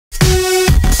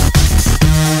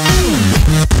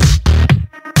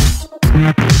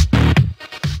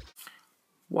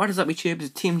What is up, YouTube? It's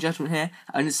Team Judgment here,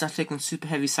 and it's taking on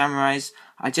Superheavy Samurais.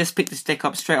 I just picked this deck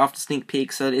up straight after sneak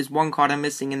peek, so there's one card I'm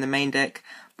missing in the main deck,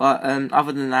 but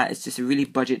other than that, it's just a really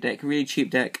budget deck, really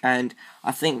cheap deck, and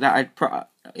I think that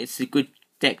it's a good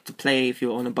deck to play if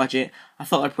you're on a budget. I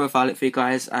thought I'd profile it for you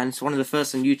guys, and it's one of the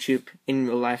first on YouTube in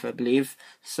real life, I believe.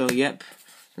 So yep,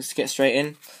 let's get straight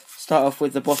in. Start off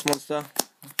with the boss monster,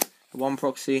 one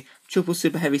proxy, triple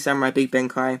Superheavy Samurai Big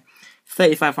Benkai,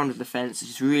 3500 defense, which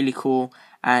is really cool,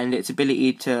 and its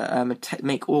ability to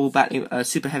make all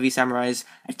Superheavy Samurais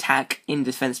attack in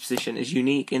defense position is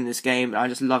unique in this game. I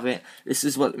just love it. This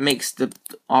is what makes the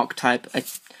archetype.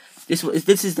 This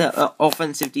is the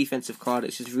offensive defensive card.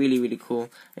 It's just really cool.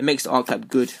 It makes the archetype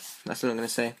good. That's what I'm gonna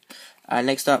say.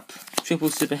 Next up, triple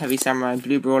Superheavy Samurai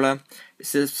Blue Brawler.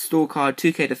 It's a store card,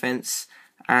 2k defense.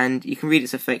 And you can read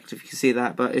its effect if you can see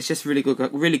that, but it's just really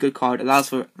good card. It allows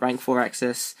for rank 4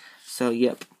 access. So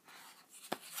yep.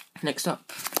 Next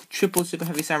up, triple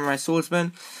Superheavy Samurai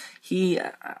Swordsman. He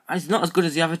is not as good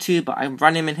as the other two, but I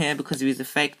run him in here because of his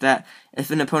effect that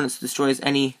if an opponent destroys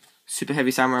any Super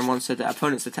Heavy Samurai monster, the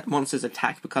opponent's monster's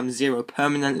attack becomes 0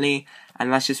 permanently,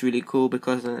 and that's just really cool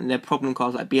because their problem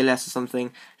cards like BLS or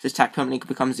something, this attack permanently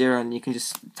becomes 0, and you can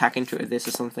just attack into it with this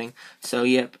or something. So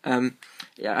yep,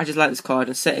 yeah, I just like this card,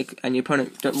 and set it, and your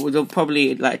opponent will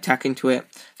probably like attack into it,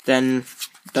 then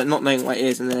not knowing what it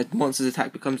is, and the monster's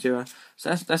attack becomes 0.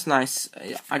 So that's nice.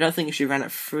 I don't think you should run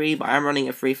it free, but I'm running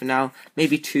it free for now.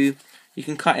 Maybe 2. You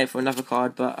can cut it for another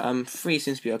card, but 3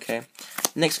 seems to be okay.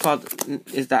 Next card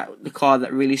is the card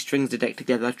that really strings the deck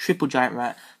together. Triple Giant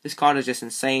Rat. This card is just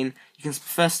insane. You can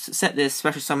first set this,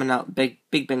 special summon out Big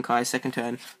Benkai second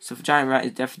turn. So for Giant Rat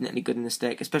is definitely good in this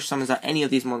deck. Especially summons out any of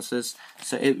these monsters.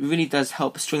 So it really does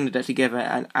help string the deck together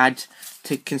and add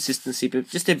to consistency. But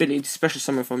just the ability to special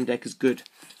summon from deck is good.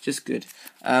 Just good.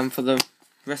 For the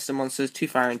rest of the monsters, 2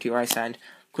 Fire and 2 Ice Hand.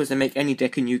 Because they make any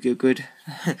deck in Yu-Gi-Oh good.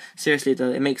 Seriously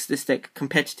though, it makes this deck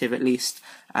competitive at least,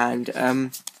 and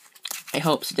it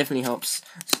helps. It definitely helps.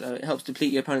 So it helps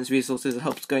deplete your opponent's resources. It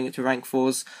helps going into rank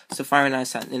 4s. So Fire and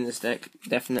Ice Hand in this deck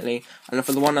definitely. And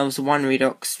for the one, I was 1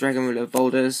 Redox Dragon Ruler of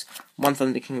Boulders, 1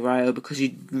 Thunder King Ryo, because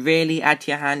you really add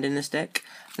to your hand in this deck,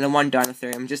 and then 1 Dino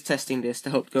Theory. I'm just testing this to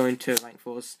help go into rank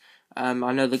 4s. I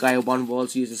know the guy who 1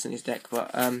 Worlds uses in his deck,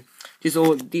 but these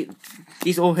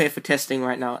all here for testing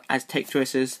right now as take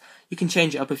choices. You can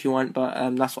change it up if you want,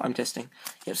 but that's what I'm testing.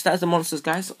 Yep, so that's the monsters,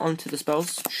 guys. On to the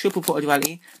spells. Triple Portal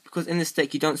Duality, because in this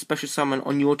deck you don't special summon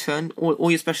on your turn.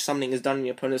 All your special summoning is done on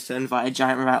your opponent's turn via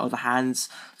Giant Rat or the hands.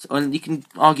 So, and you can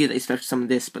argue that you special summon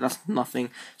this, but that's nothing.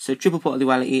 So Triple Portal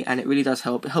Duality, and it really does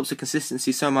help. It helps with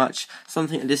consistency so much.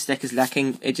 Something that this deck is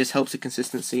lacking. It just helps with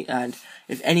consistency. And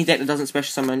if any deck that doesn't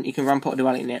special summon, you can run Portal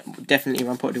Duality in it. Definitely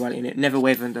run Portal Duality in it. Never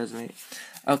waver and does, mate.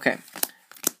 Okay.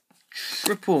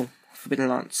 Triple Forbidden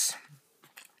Lance.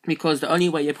 Because the only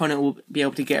way your opponent will be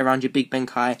able to get around your Big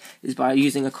Benkai is by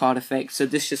using a card effect. So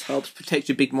this just helps protect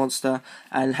your big monster,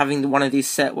 and having one of these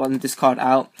set this card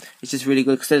out is just really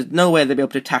good because there's no way they'll be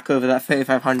able to attack over that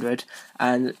 3500,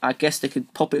 and I guess they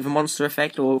could pop it with a monster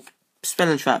effect or spell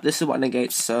and trap. This is what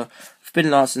negates, so Forbidden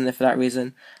Lance in there for that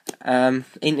reason.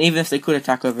 Even if they could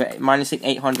attack over it, minus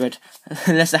 800,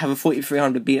 unless they have a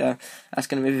 4300 beta, that's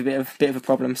going to be a bit of a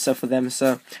problem. So for them,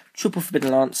 so triple Forbidden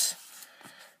Lance,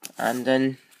 and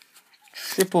then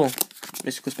triple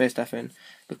Mystical Space Typhoon,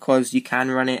 because you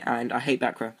can run it, and I hate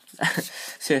back row.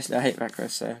 Seriously, I hate back row,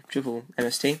 so triple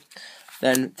MST.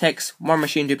 Then text 1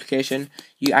 Machine Duplication.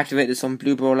 You activate this on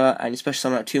Blue Brawler, and you special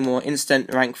summon out 2 more,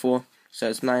 instant rank 4, so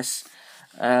it's nice.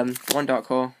 1 Dark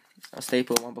Hole, a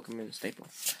staple, 1 Book of Moon, staple.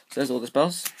 So there's all the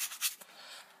spells.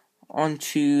 On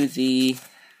to the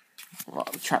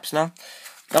traps now.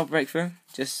 Double Breakthrough,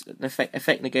 just an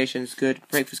effect negation is good.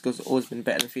 Breakthrough skills have always been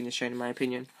better than Phoenix Chain in my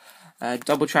opinion.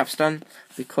 Double Trap Stun,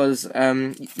 because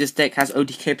this deck has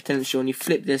OTK potential, and you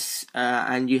flip this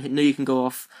and you know you can go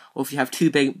off, or if you have 2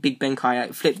 big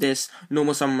Benkai, flip this,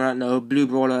 normal summon, I don't know, Blue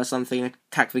Brawler or something,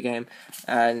 attack the game,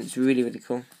 and it's really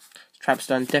cool. Trap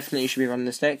Stun, definitely should be running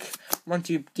this deck. 1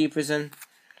 Deep Prison,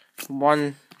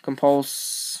 1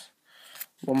 Compulse,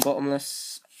 1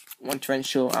 Bottomless, 1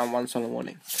 Torrential, and 1 Solemn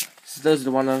Warning. So those are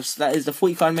the one-offs. That is the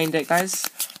 40 card main deck, guys.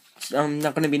 I'm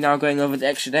not going to be now going over the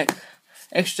extra deck.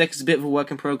 Extra deck is a bit of a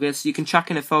work in progress. You can chuck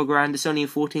in a Fulgurant. It's only a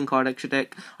 14 card extra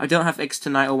deck. I don't have X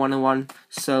Tonight or 101,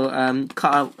 so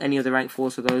cut out any of the rank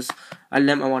 4s of those. I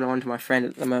lent my 101 to my friend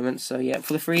at the moment, so yeah.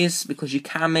 For the freeze, because you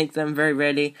can make them very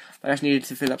rarely, but I just needed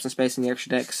to fill up some space in the extra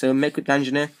deck. So Make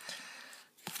Dungeoneer,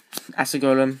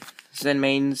 Asagolem, Zen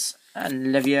Mains, and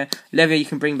Levia. Levia you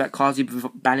can bring back cards you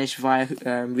banished via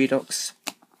Redox.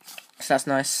 So that's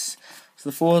nice. So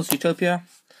the fours: Utopia,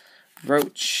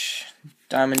 Roach,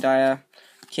 Diamond Dyer,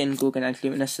 Kin, Gorgon,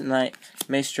 Anti-Luminescent Knight,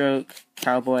 Maystroke,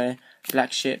 Cowboy,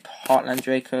 Black Ship, Heartland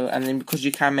Draco, and then because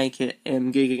you can make it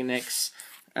Giganix,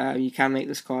 you can make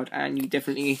this card, and you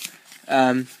definitely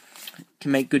can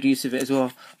make good use of it as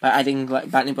well by adding like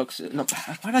battling boxes.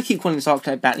 Why do I keep calling this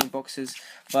archetype battling boxes?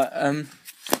 But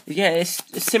yeah, it's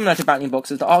similar to battling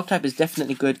boxes. The archetype is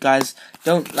definitely good, guys.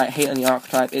 Don't like hate on the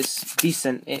archetype. It's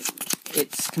decent.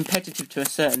 It's competitive to a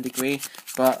certain degree,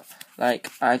 but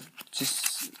like I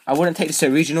wouldn't take this to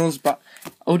regionals, but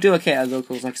I'll do okay at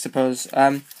locals, I suppose.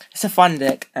 It's a fun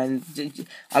deck, and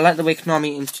I like the way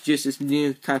Konami introduced this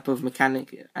new type of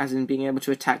mechanic, as in being able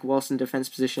to attack whilst in defense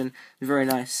position. Very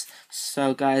nice.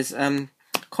 So, guys,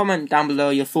 comment down below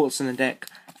your thoughts on the deck,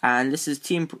 and this is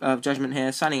Team Judgment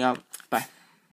here, signing out.